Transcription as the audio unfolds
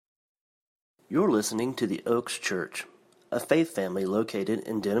You're listening to the Oaks Church, a faith family located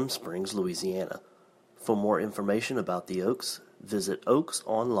in Denham Springs, Louisiana. For more information about the Oaks, visit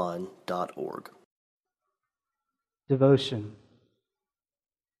oaksonline.org. Devotion.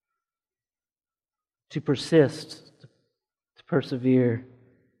 To persist, to persevere,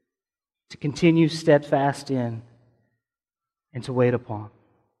 to continue steadfast in, and to wait upon.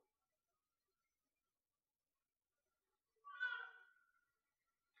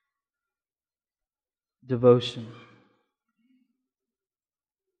 Devotion.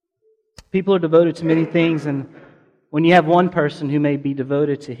 People are devoted to many things, and when you have one person who may be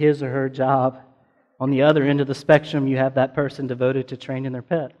devoted to his or her job, on the other end of the spectrum, you have that person devoted to training their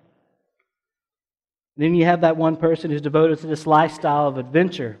pet. Then you have that one person who's devoted to this lifestyle of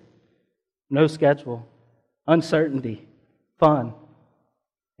adventure, no schedule, uncertainty, fun.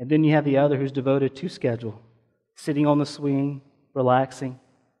 And then you have the other who's devoted to schedule, sitting on the swing, relaxing,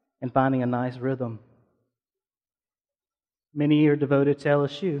 and finding a nice rhythm. Many are devoted to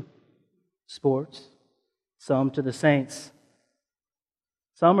LSU, sports, some to the Saints.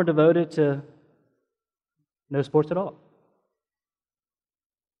 Some are devoted to no sports at all.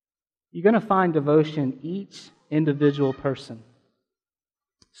 You're going to find devotion in each individual person,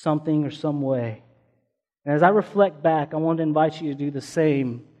 something or some way. And as I reflect back, I want to invite you to do the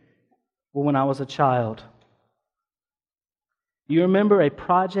same when I was a child. You remember a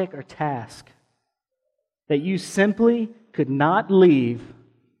project or task that you simply could not leave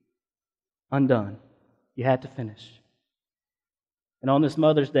undone. You had to finish. And on this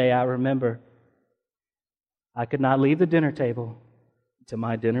Mother's Day, I remember I could not leave the dinner table until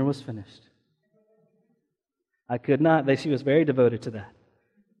my dinner was finished. I could not. She was very devoted to that.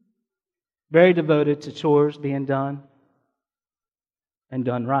 Very devoted to chores being done and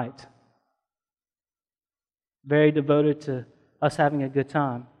done right. Very devoted to us having a good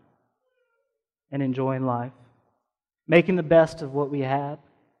time and enjoying life. Making the best of what we had.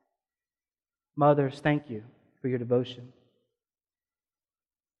 Mothers, thank you for your devotion.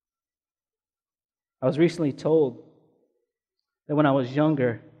 I was recently told that when I was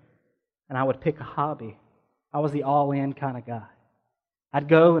younger and I would pick a hobby, I was the all-in kind of guy. I'd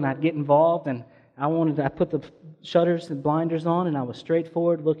go and I'd get involved, and I put the shutters and blinders on, and I was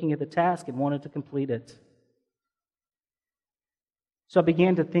straightforward looking at the task and wanted to complete it. So I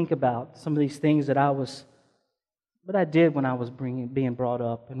began to think about some of these things that I did when I was being brought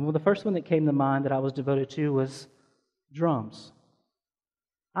up. And the first one that came to mind that I was devoted to was drums.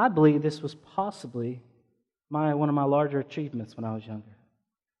 I believe this was possibly one of my larger achievements when I was younger.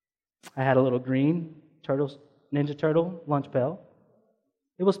 I had a little green Ninja Turtle lunch bell.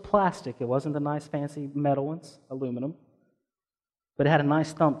 It was plastic. It wasn't the nice fancy metal ones, aluminum. But it had a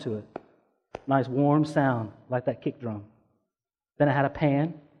nice thump to it. Nice warm sound, like that kick drum. Then I had a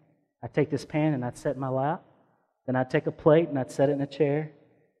pan. I'd take this pan and I'd set it in my lap. Then I'd take a plate and I'd set it in a chair.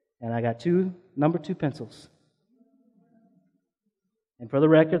 And I got number 2 pencils. And for the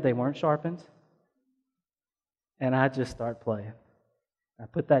record, they weren't sharpened. And I'd just start playing. I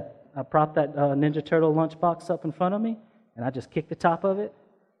propped that Ninja Turtle lunchbox up in front of me, and I just kicked the top of it,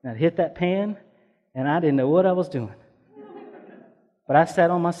 and I'd hit that pan, and I didn't know what I was doing. But I sat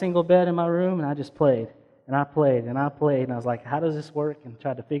on my single bed in my room, and I just played, and I played, and I played, and I was like, how does this work? And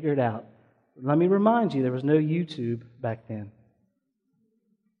tried to figure it out. Let me remind you, there was no YouTube back then.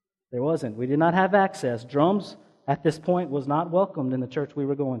 There wasn't. We did not have access. Drums, at this point, was not welcomed in the church we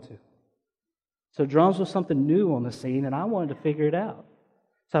were going to. So drums was something new on the scene, and I wanted to figure it out.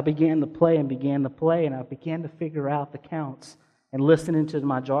 So I began to play, and I began to figure out the counts and listening to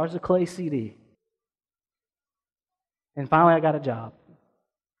my Jars of Clay CD. And finally, I got a job.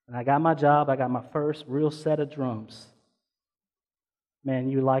 And I got my job. I got my first real set of drums. Man,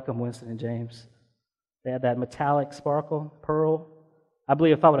 you like them, Winston and James. They had that metallic sparkle, pearl. I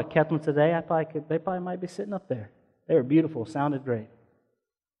believe if I would have kept them today, they probably might be sitting up there. They were beautiful, sounded great.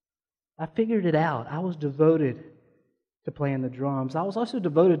 I figured it out. I was devoted to playing the drums. I was also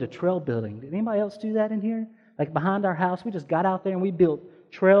devoted to trail building. Did anybody else do that in here? Like behind our house, we just got out there and we built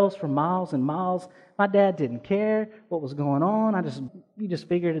trails for miles and miles. My dad didn't care what was going on. We just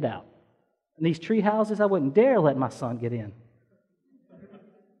figured it out. And these tree houses, I wouldn't dare let my son get in.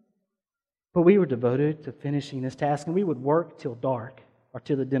 But we were devoted to finishing this task, and we would work till dark or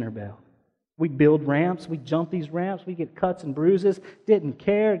till the dinner bell. We'd build ramps. We'd jump these ramps. We'd get cuts and bruises. Didn't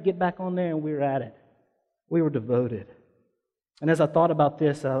care. Get back on there, and we were at it. We were devoted. And as I thought about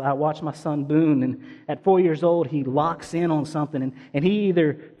this, I watched my son Boone, and at 4 years old, he locks in on something, and he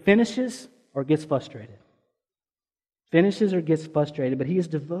either finishes or gets frustrated. Finishes or gets frustrated, but he is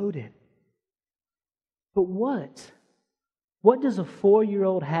devoted. But what What does a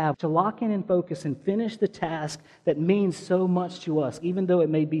 4-year-old have to lock in and focus and finish the task that means so much to us, even though it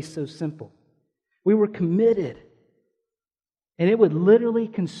may be so simple? We were committed, and it would literally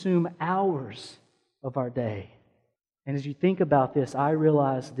consume hours of our day. And as you think about this, I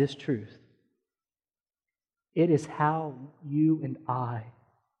realize this truth. It is how you and I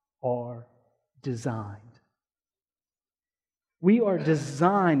are designed. We are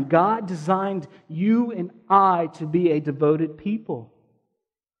designed, God designed you and I to be a devoted people.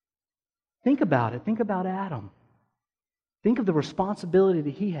 Think about it. Think about Adam. Think of the responsibility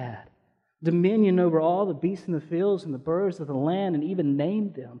that he had. Dominion over all the beasts in the fields and the birds of the land, and even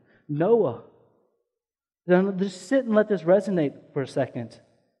named them. Noah. Then just sit and let this resonate for a second.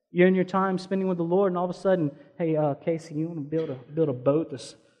 You're in your time spending with the Lord, and all of a sudden, hey, Casey, you want to build a boat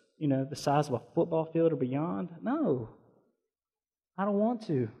that's, the size of a football field or beyond? No. I don't want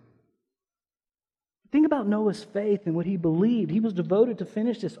to. Think about Noah's faith and what he believed. He was devoted to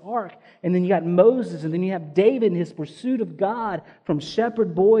finish this ark. And then you got Moses, and then you have David in his pursuit of God from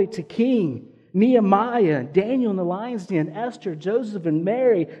shepherd boy to king. Nehemiah, Daniel in the lion's den, Esther, Joseph and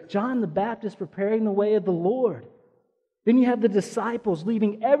Mary, John the Baptist preparing the way of the Lord. Then you have the disciples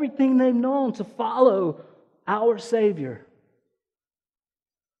leaving everything they've known to follow our Savior.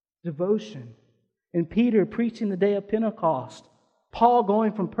 Devotion. And Peter preaching the day of Pentecost. Paul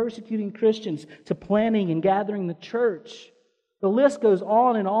going from persecuting Christians to planning and gathering the church. The list goes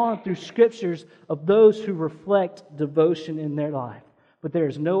on and on through scriptures of those who reflect devotion in their life. But there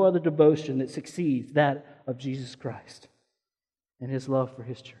is no other devotion that succeeds that of Jesus Christ and His love for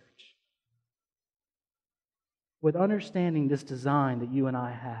His church. With understanding this design that you and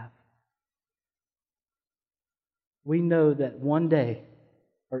I have, we know that one day,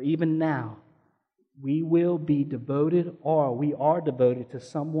 or even now, we will be devoted, or we are devoted to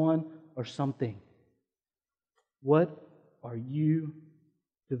someone or something. What are you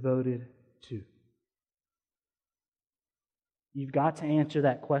devoted to? You've got to answer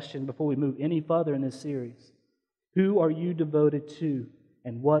that question before we move any further in this series. Who are you devoted to,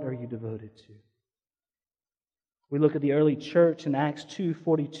 and what are you devoted to? We look at the early church in Acts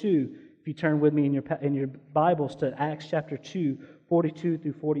 2:42. If you turn with me in your Bibles to Acts chapter 2, 42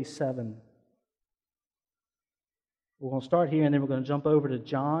 through 47. We're going to start here, and then we're going to jump over to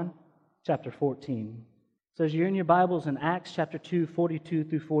John chapter 14. So as you're in your Bibles in Acts chapter 2, 42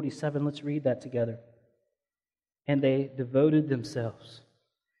 through 47, let's read that together. And they devoted themselves.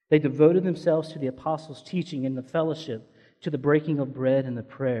 They devoted themselves to the apostles' teaching and the fellowship, to the breaking of bread and the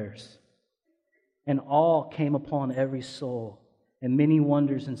prayers. And awe came upon every soul, and many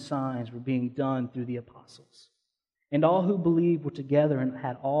wonders and signs were being done through the apostles. And all who believed were together and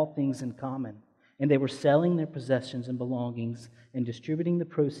had all things in common. And they were selling their possessions and belongings and distributing the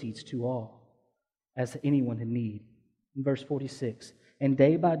proceeds to all, as anyone had need. In verse 46, and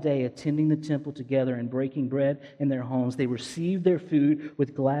day by day, attending the temple together and breaking bread in their homes, they received their food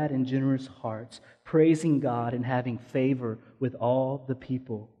with glad and generous hearts, praising God and having favor with all the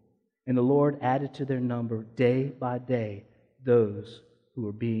people. And the Lord added to their number day by day those who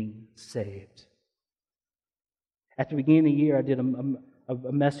were being saved. At the beginning of the year, I did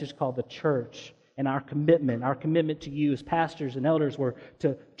a message called The Church. And our commitment to you as pastors and elders were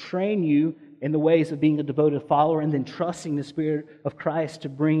to train you in the ways of being a devoted follower and then trusting the Spirit of Christ to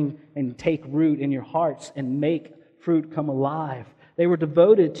bring and take root in your hearts and make fruit come alive. They were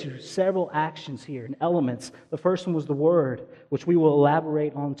devoted to several actions here and elements. The first one was the Word, which we will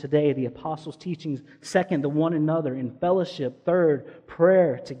elaborate on today, the apostles' teachings. Second, the one another in fellowship. Third,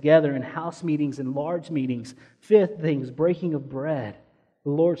 prayer together in house meetings and large meetings. Fifth, things, breaking of bread,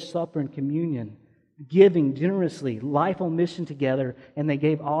 the Lord's Supper and communion. Giving generously, life on mission together, and they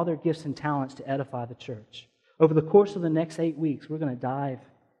gave all their gifts and talents to edify the church. Over the course of the next 8 weeks, we're going to dive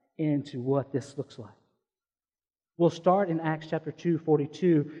into what this looks like. We'll start in Acts chapter 2,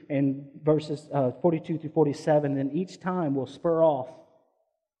 42, and verses 42 through 47, and each time we'll spur off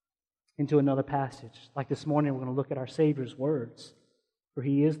into another passage. Like this morning, we're going to look at our Savior's words, for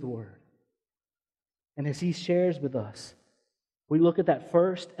He is the Word. And as He shares with us, we look at that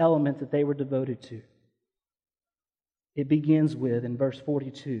first element that they were devoted to. It begins with, in verse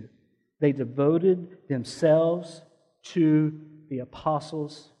 42, they devoted themselves to the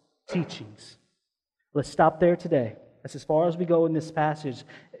apostles' teachings. Let's stop there today. That's as far as we go in this passage.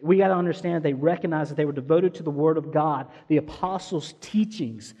 We got to understand they recognized that they were devoted to the Word of God, the apostles'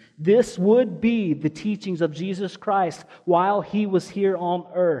 teachings. This would be the teachings of Jesus Christ while He was here on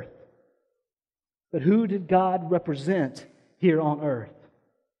earth. But who did God represent here on earth?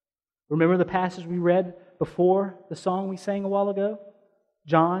 Remember the passage we read before the song we sang a while ago?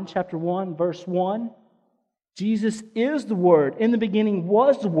 John chapter 1, verse 1. Jesus is the Word. In the beginning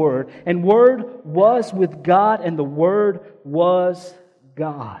was the Word, and Word was with God, and the Word was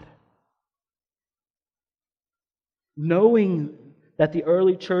God. Knowing that the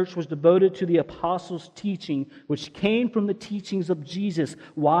early church was devoted to the apostles' teaching, which came from the teachings of Jesus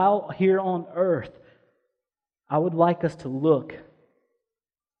while here on earth, I would like us to look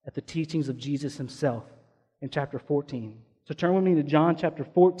at the teachings of Jesus himself in chapter 14. So turn with me to John chapter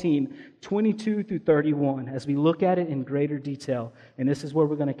 14, 22 through 31, as we look at it in greater detail. And this is where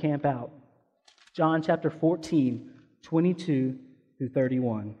we're going to camp out. John chapter 14, 22 through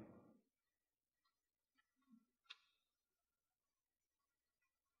 31.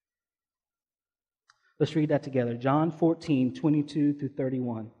 Let's read that together. John 14, 22 through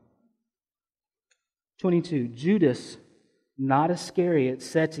 31. 22. Judas, not Iscariot,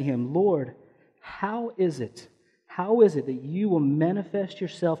 said to him, Lord, how is it that you will manifest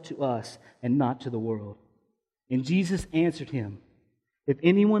yourself to us and not to the world? And Jesus answered him, if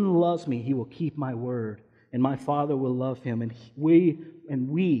anyone loves me, he will keep my word, and my Father will love him, and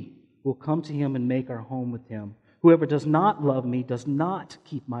we will come to him and make our home with him. Whoever does not love me does not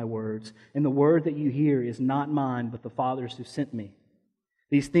keep my words, and the word that you hear is not mine, but the Father's who sent me.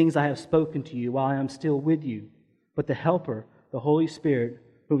 These things I have spoken to you while I am still with you. But the Helper, the Holy Spirit,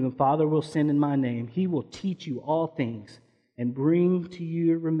 whom the Father will send in my name, he will teach you all things and bring to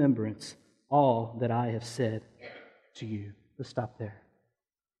your remembrance all that I have said to you. Let's stop there.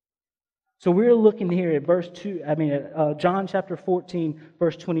 So we're looking here at John chapter 14,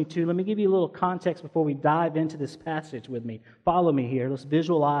 verse 22. Let me give you a little context before we dive into this passage with me. Follow me here. Let's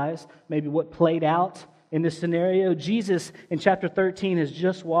visualize maybe what played out in this scenario. Jesus in chapter 13 has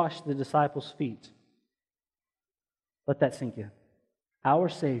just washed the disciples' feet. Let that sink in. Our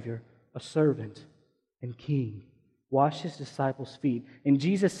Savior, a servant and king, washed his disciples' feet. And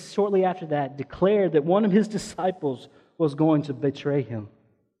Jesus, shortly after that, declared that one of his disciples was going to betray him.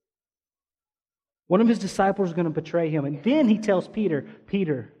 One of his disciples was going to betray him. And then he tells Peter,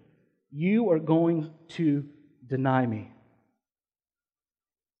 Peter, you are going to deny me.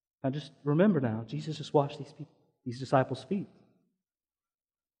 Now just remember now, Jesus just washed these disciples' feet.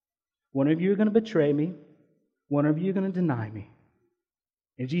 One of you are going to betray me. One of you are going to deny me.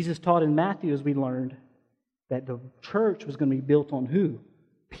 And Jesus taught in Matthew, as we learned, that the church was going to be built on who?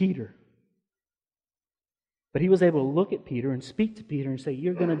 Peter. But he was able to look at Peter and speak to Peter and say,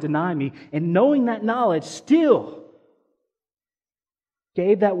 you're going to deny me. And knowing that knowledge, still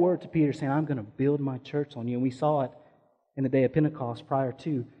gave that word to Peter, saying, I'm going to build my church on you. And we saw it in the day of Pentecost prior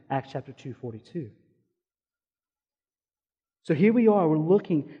to Acts chapter 2:42. So here we are, we're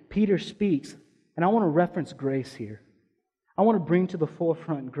looking, Peter speaks, and I want to reference grace here. I want to bring to the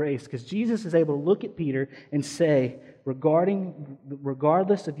forefront grace, because Jesus is able to look at Peter and say,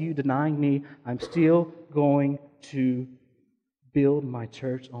 regardless of you denying me, I'm still going to build my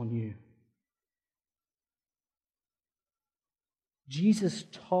church on you. Jesus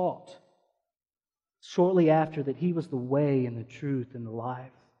taught shortly after that he was the way and the truth and the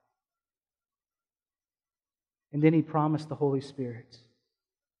life. And then he promised the Holy Spirit,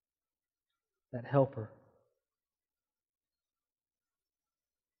 that helper.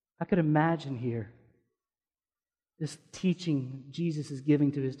 I could imagine here this teaching Jesus is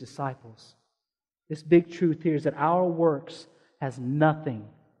giving to his disciples. This big truth here is that our works has nothing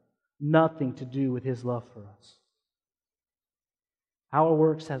to do with his love for us. Our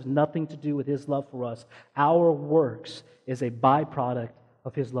works has nothing to do with his love for us. Our works is a byproduct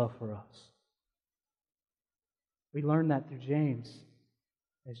of his love for us. We learned that through James,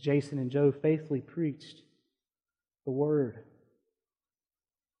 as Jason and Joe faithfully preached the Word.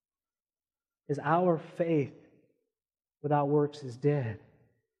 Is our faith without works is dead,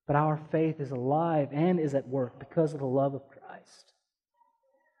 but our faith is alive and is at work because of the love of Christ.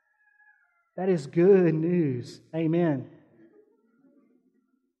 That is good news. Amen.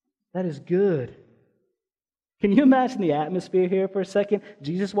 That is good. Can you imagine the atmosphere here for a second?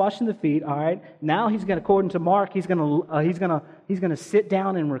 Jesus washing the feet. All right. Now he's going, according to Mark, he's going to sit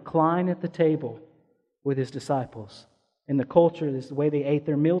down and recline at the table with his disciples. In the culture, this is the way they ate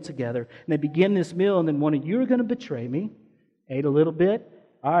their meal together. And they begin this meal, and then one of you are going to betray me. Ate a little bit.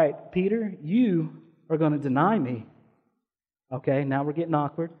 All right, Peter, you are going to deny me. Okay, now we're getting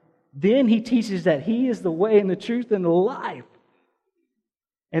awkward. Then he teaches that he is the way and the truth and the life.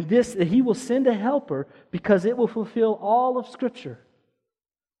 And this, that he will send a helper because it will fulfill all of Scripture.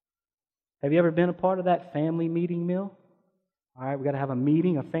 Have you ever been a part of that family meeting meal? All right, we got to have a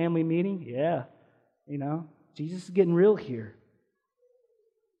meeting, a family meeting. Yeah, Jesus is getting real here.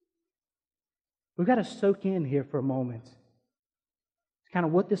 We've got to soak in here for a moment. It's kind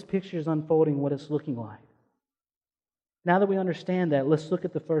of what this picture is unfolding, what it's looking like. Now that we understand that, let's look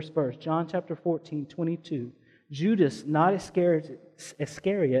at the first verse. John chapter 14, 22. Judas, not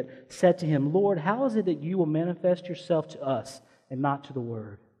Iscariot, said to him, Lord, how is it that you will manifest yourself to us and not to the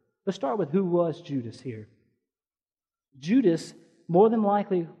world? Let's start with who was Judas here. Judas, more than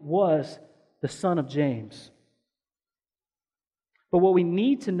likely, was the son of James. But what we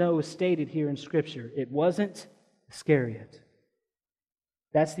need to know is stated here in Scripture. It wasn't Iscariot.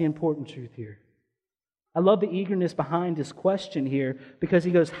 That's the important truth here. I love the eagerness behind his question here because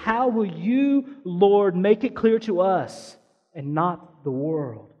he goes, how will you, Lord, make it clear to us and not the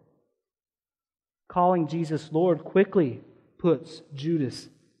world? Calling Jesus Lord quickly puts Judas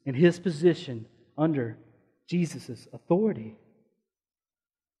in his position under Jesus' authority.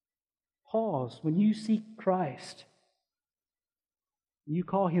 Pause. When you seek Christ, you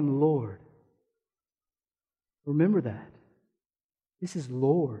call Him Lord. Remember that. This is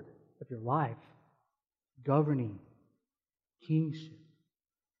Lord of your life. Governing, kingship,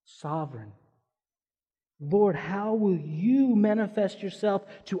 sovereign. Lord, how will you manifest yourself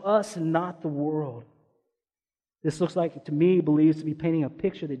to us and not the world? This looks like, to me, believes to be painting a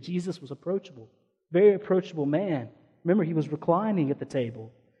picture that Jesus was approachable. Very approachable man. Remember, He was reclining at the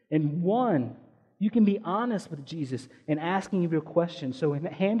table. And you can be honest with Jesus in asking of your questions. So in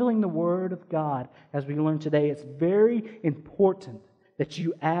handling the Word of God, as we learned today, it's very important that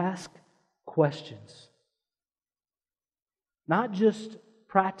you ask questions. Not just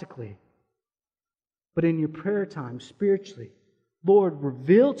practically, but in your prayer time, spiritually. Lord,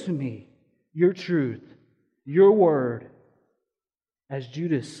 reveal to me your truth, your word. As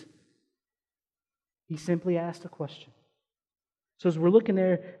Judas, he simply asked a question. So as we're looking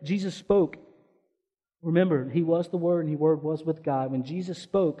there, Jesus spoke. Remember, He was the Word, and the Word was with God. When Jesus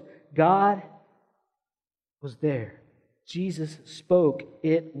spoke, God was there. Jesus spoke,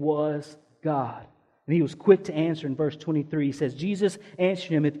 it was God. And He was quick to answer in verse 23. He says, Jesus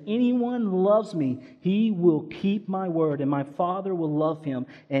answered him, if anyone loves me, he will keep my word, and my Father will love him,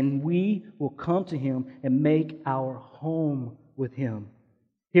 and we will come to him and make our home with him.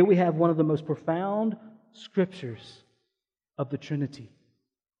 Here we have one of the most profound scriptures of the Trinity.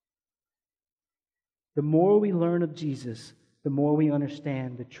 The more we learn of Jesus, the more we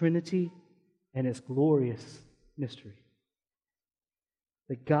understand the Trinity and its glorious mystery.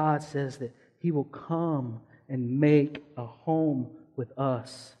 That God says that He will come and make a home with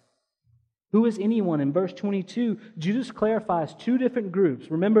us. Who is anyone? In verse 22, Judas clarifies two different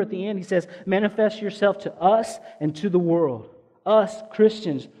groups. Remember at the end he says, manifest yourself to us and to the world. Us,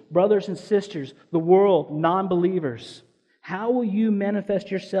 Christians, brothers and sisters, the world, non-believers. How will you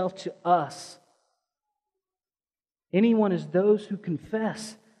manifest yourself to us? Anyone is those who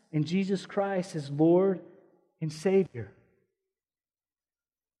confess in Jesus Christ as Lord and Savior.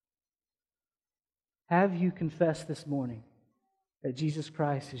 Have you confessed this morning that Jesus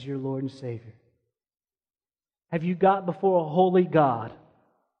Christ is your Lord and Savior? Have you got before a holy God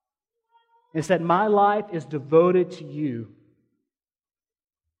and said, my life is devoted to you?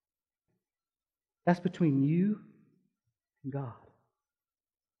 That's between you and God.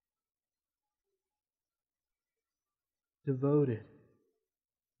 Devoted.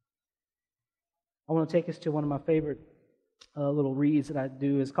 I want to take us to one of my favorite little reads that I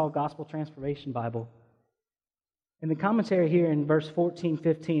do. It's called Gospel Transformation Bible. In the commentary here in verse 14,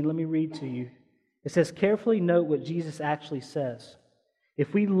 15, let me read to you. It says, carefully note what Jesus actually says.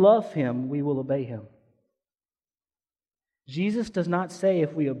 If we love Him, we will obey Him. Jesus does not say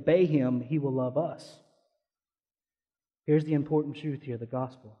if we obey Him, He will love us. Here's the important truth here, the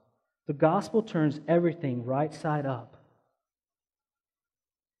gospel. The gospel turns everything right side up.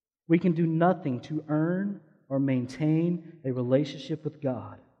 We can do nothing to earn or maintain a relationship with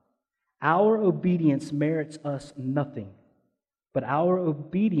God. Our obedience merits us nothing, but our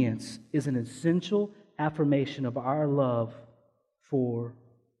obedience is an essential affirmation of our love for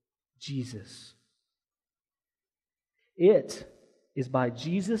Jesus. It is by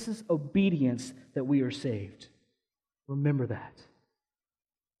Jesus' obedience that we are saved. Remember that.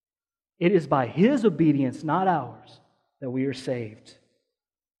 It is by His obedience, not ours, that we are saved.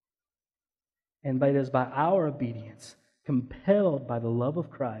 And it is by our obedience, compelled by the love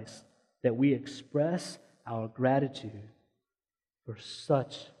of Christ, that we express our gratitude for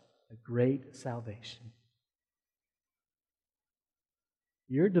such a great salvation.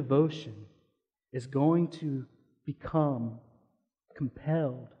 Your devotion is going to become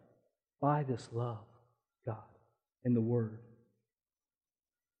compelled by this love of God and the Word.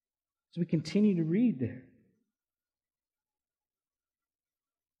 So we continue to read there.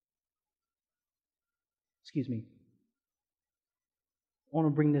 Excuse me. I want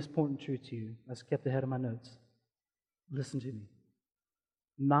to bring this important truth to you. I skipped ahead of my notes. Listen to me.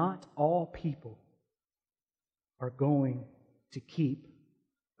 Not all people are going to keep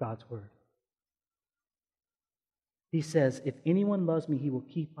God's word. He says, if anyone loves me, he will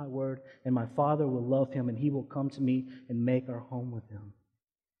keep my word, and my Father will love him, and he will come to me and make our home with him.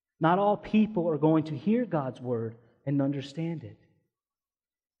 Not all people are going to hear God's word and understand it.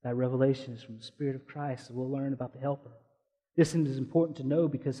 That revelation is from the Spirit of Christ, so we'll learn about the Helper. This is important to know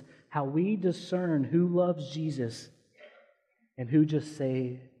because how we discern who loves Jesus and who just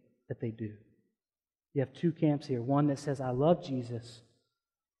say that they do. You have two camps here. One that says, I love Jesus,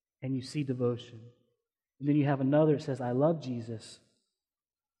 and you see devotion. And then you have another that says, I love Jesus,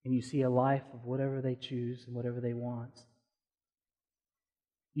 and you see a life of whatever they choose and whatever they want.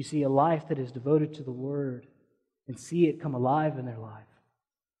 You see a life that is devoted to the Word and see it come alive in their life.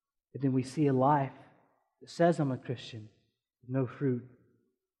 But then we see a life that says, I'm a Christian, with no fruit.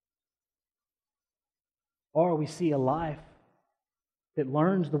 Or we see a life that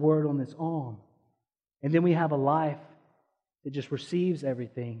learns the Word on its own. And then we have a life that just receives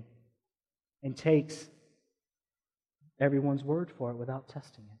everything and takes everyone's word for it without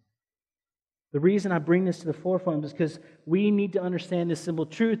testing it. The reason I bring this to the forefront is because we need to understand this simple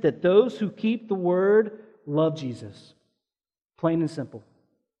truth that those who keep the Word love Jesus. Plain and simple.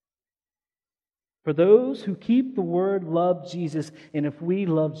 For those who keep the Word love Jesus, and if we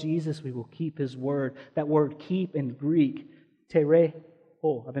love Jesus, we will keep His Word. That word keep in Greek, tereo.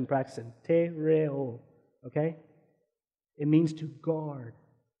 I've been practicing. Tereo. Okay? It means to guard.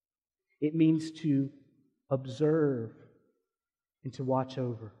 It means to observe and to watch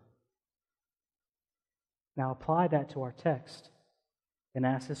over. Now apply that to our text and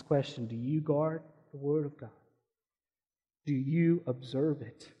ask this question: do you guard the Word of God? Do you observe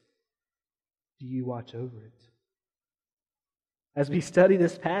it? Do you watch over it? As we study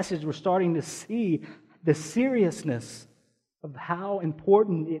this passage, we're starting to see the seriousness of how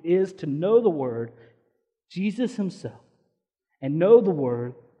important it is to know the Word, Jesus Himself, and know the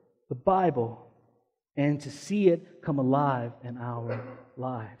Word, the Bible, and to see it come alive in our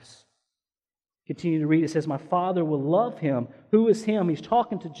lives. Continue to read. It says, my Father will love him. Who is him? He's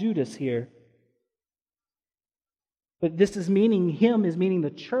talking to Judas here. But this is meaning him is meaning the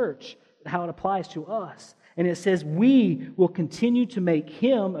church, how it applies to us. And it says we will continue to make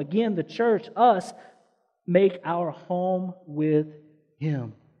him, again the church, us, make our home with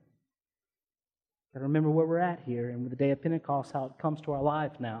him. Got to remember where we're at here and with the day of Pentecost, how it comes to our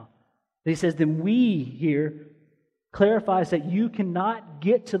life now. He says, then we here clarifies that you cannot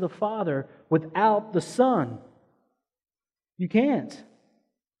get to the Father without the Son. You can't.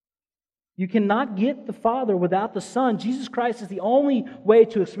 You cannot get the Father without the Son. Jesus Christ is the only way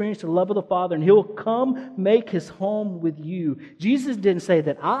to experience the love of the Father, and He'll come make His home with you. Jesus didn't say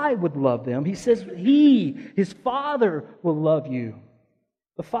that I would love them. He says He, His Father, will love you.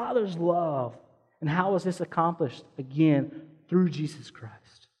 The Father's love. And how is this accomplished? Again, through Jesus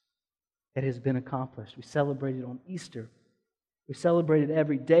Christ. It has been accomplished. We celebrate it on Easter. We celebrate it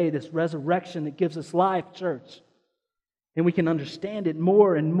every day, this resurrection that gives us life, church. And we can understand it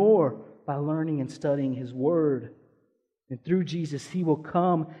more and more by learning and studying His Word. And through Jesus, He will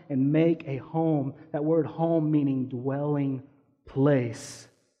come and make a home. That word home meaning dwelling place.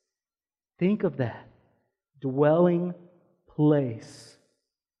 Think of that. Dwelling place.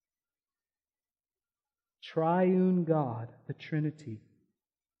 Triune God, the Trinity,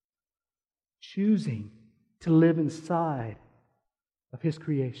 choosing to live inside of His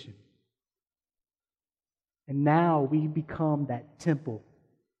creation. And now we become that temple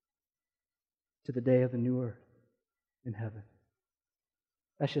to the day of the new earth in heaven.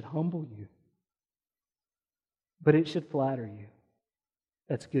 That should humble you. But it should flatter you.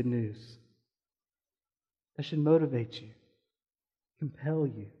 That's good news. That should motivate you, compel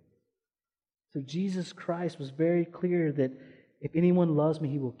you. So Jesus Christ was very clear that if anyone loves me,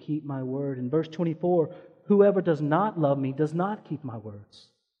 he will keep my word. In verse 24, whoever does not love me does not keep my words.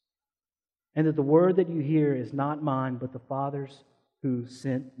 And that the word that you hear is not mine, but the Father's who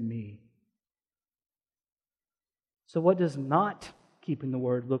sent me. So what does not keeping the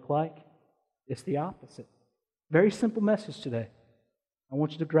word look like? It's the opposite. Very simple message today. I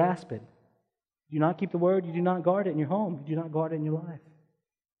want you to grasp it. You do not keep the word, you do not guard it in your home, you do not guard it in your life.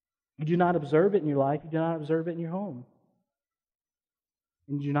 You do not observe it in your life, you do not observe it in your home.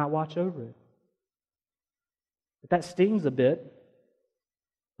 And you do not watch over it. If that stings a bit,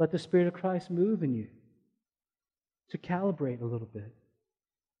 let the Spirit of Christ move in you to calibrate a little bit.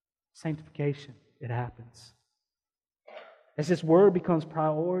 Sanctification, it happens. As this word becomes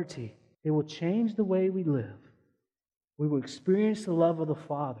priority, it will change the way we live. We will experience the love of the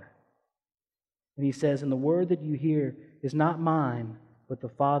Father And he says, "And the word that you hear is not mine, but the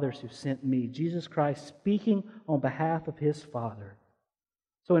Father's who sent me." Jesus Christ speaking on behalf of his Father.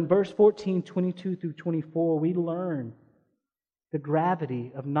 So in verse 14, 22 through 24, we learn the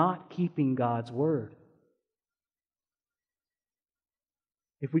gravity of not keeping God's word.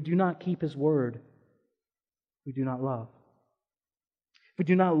 If we do not keep his word, we do not love. If we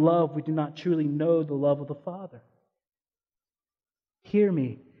do not love, we do not truly know the love of the Father. Hear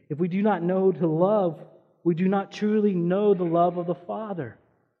me. If we do not know to love, we do not truly know the love of the Father.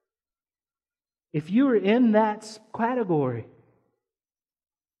 If you are in that category,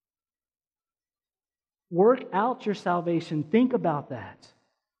 work out your salvation. Think about that.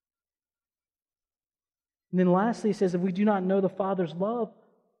 And then lastly, he says, if we do not know the Father's love,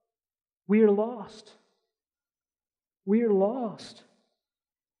 we are lost. We are lost.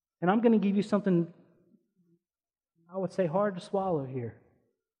 And I'm going to give you something, I would say, hard to swallow here.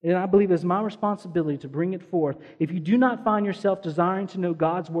 And I believe it's my responsibility to bring it forth. If you do not find yourself desiring to know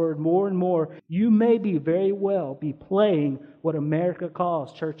God's word more and more, you may very well be playing what America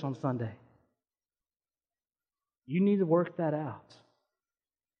calls church on Sunday. You need to work that out.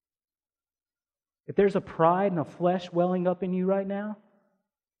 If there's a pride and a flesh welling up in you right now,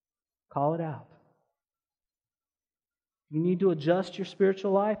 call it out. You need to adjust your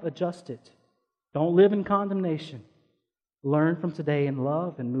spiritual life, adjust it. Don't live in condemnation. Learn from today in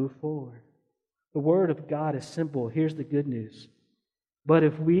love and move forward. The Word of God is simple. Here's the good news. But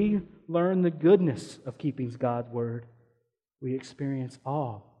if we learn the goodness of keeping God's Word, we experience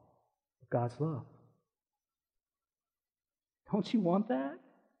all of God's love. Don't you want that?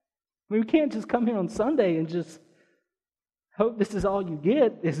 I mean, we can't just come here on Sunday and just hope this is all you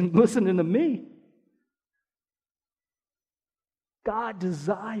get, is listening to me. God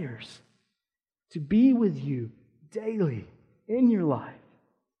desires to be with you daily in your life,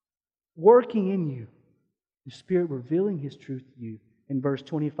 working in you. The Spirit revealing His truth to you. In verse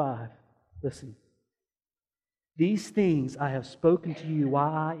 25, listen. These things I have spoken to you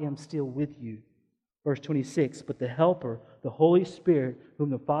while I am still with you. Verse 26, but the Helper, the Holy Spirit,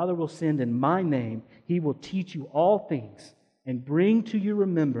 whom the Father will send in my name, He will teach you all things and bring to your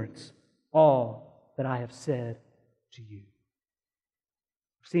remembrance all that I have said to you.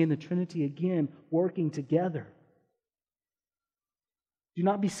 We're seeing the Trinity again working together. Do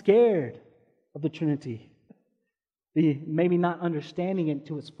not be scared of the Trinity. Maybe not understanding it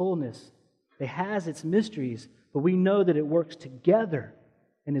to its fullness. It has its mysteries, but we know that it works together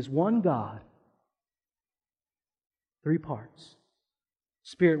and is one God. 3 parts.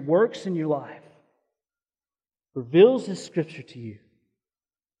 Spirit works in your life, reveals His Scripture to you,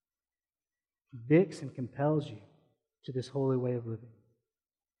 convicts and compels you to this holy way of living.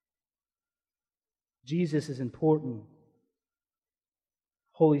 Jesus is important.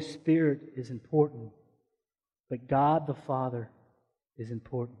 Holy Spirit is important. But God the Father is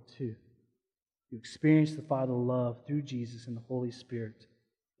important too. You experience the Father's love through Jesus and the Holy Spirit.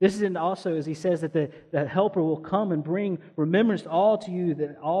 This is also, as he says, that the Helper will come and bring remembrance all to you,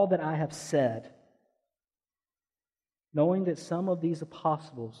 that all that I have said. Knowing that some of these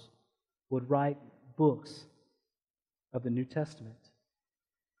apostles would write books of the New Testament.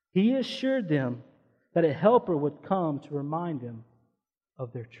 He assured them that a Helper would come to remind them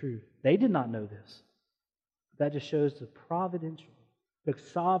of their truth. They did not know this. That just shows the providential, the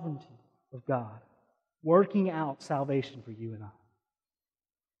sovereignty of God working out salvation for you and I.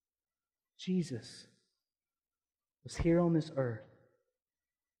 Jesus was here on this earth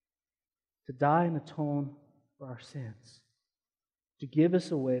to die and atone for our sins, to give us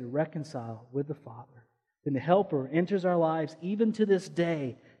a way to reconcile with the Father. Then the Helper enters our lives even to this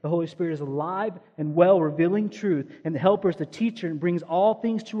day. The Holy Spirit is alive and well, revealing truth. And the Helper is the teacher and brings all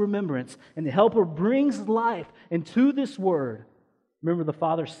things to remembrance. And the Helper brings life into this Word. Remember, the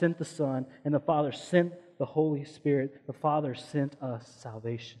Father sent the Son, and the Father sent the Holy Spirit. The Father sent us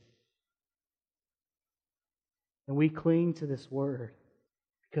salvation. And we cling to this Word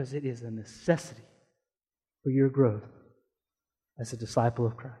because it is a necessity for your growth as a disciple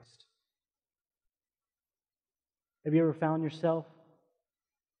of Christ. Have you ever found yourself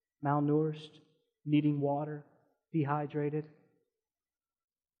malnourished, needing water, dehydrated?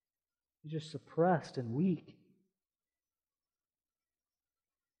 You're just suppressed and weak.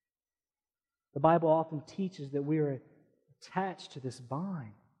 The Bible often teaches that we are attached to this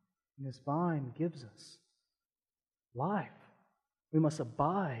vine, and this vine gives us life. We must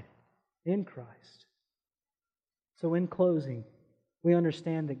abide in Christ. So in closing, we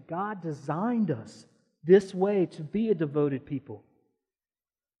understand that God designed us this way to be a devoted people.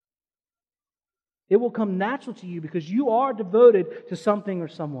 It will come natural to you because you are devoted to something or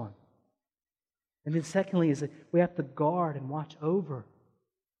someone. And then secondly is that we have to guard and watch over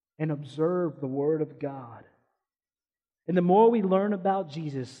and observe the Word of God. And the more we learn about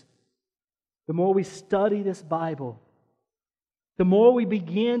Jesus, the more we study this Bible, the more we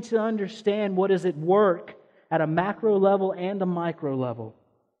begin to understand what is at work at a macro level and a micro level.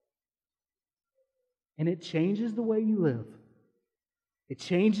 And it changes the way you live. It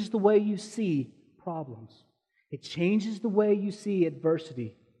changes the way you see problems. It changes the way you see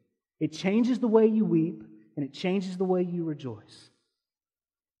adversity. It changes the way you weep, and it changes the way you rejoice.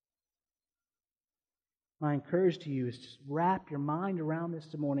 My encouragement to you is just wrap your mind around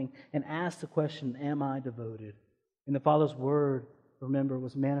this morning and ask the question, am I devoted? And the Father's Word, remember,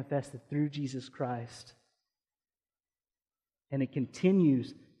 was manifested through Jesus Christ. And it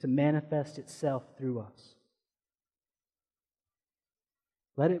continues to manifest itself through us.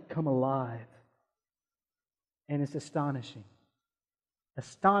 Let it come alive. And it's astonishing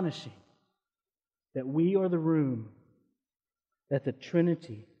that we are the room that the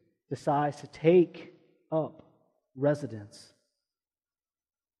Trinity decides to take up residence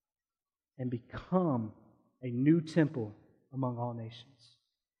and become a new temple among all nations.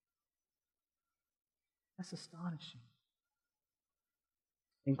 That's astonishing.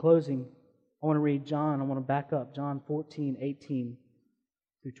 In closing, I want to read John. I want to back up John 14:18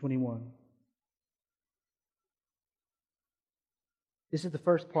 through 21. This is the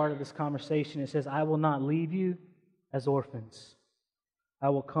first part of this conversation. It says, I will not leave you as orphans. I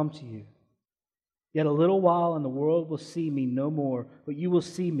will come to you. Yet a little while and the world will see me no more, but you will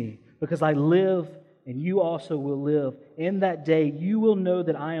see me, because I live and you also will live. In that day you will know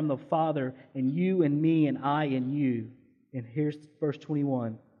that I am the Father, and you in me and I in you. And here's verse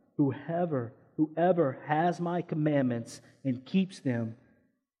 21. Whoever has my commandments and keeps them,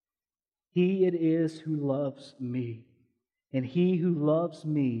 he it is who loves me. And he who loves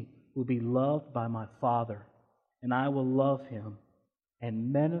me will be loved by my Father, and I will love him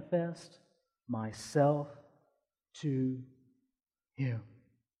and manifest myself to him.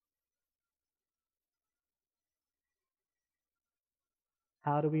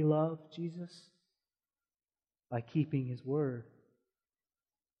 How do we love Jesus? By keeping his word.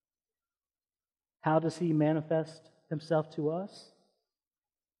 How does he manifest himself to us?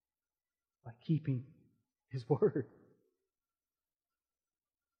 By keeping his word.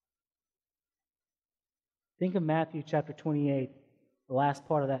 Think of Matthew chapter 28, the last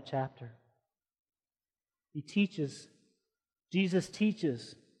part of that chapter. Jesus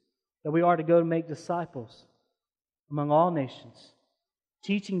teaches that we are to go to make disciples among all nations,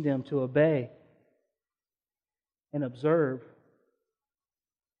 teaching them to obey and observe.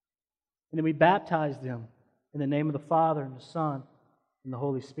 And then we baptize them in the name of the Father and the Son and the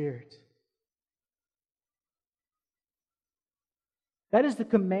Holy Spirit. That is the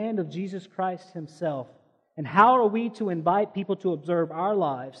command of Jesus Christ himself. And how are we to invite people to observe our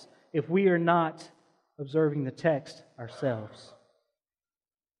lives if we are not observing the text ourselves?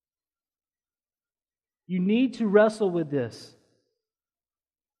 You need to wrestle with this.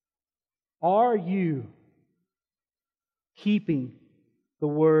 Are you keeping the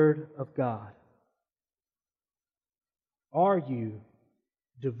Word of God? Are you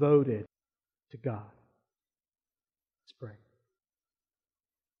devoted to God?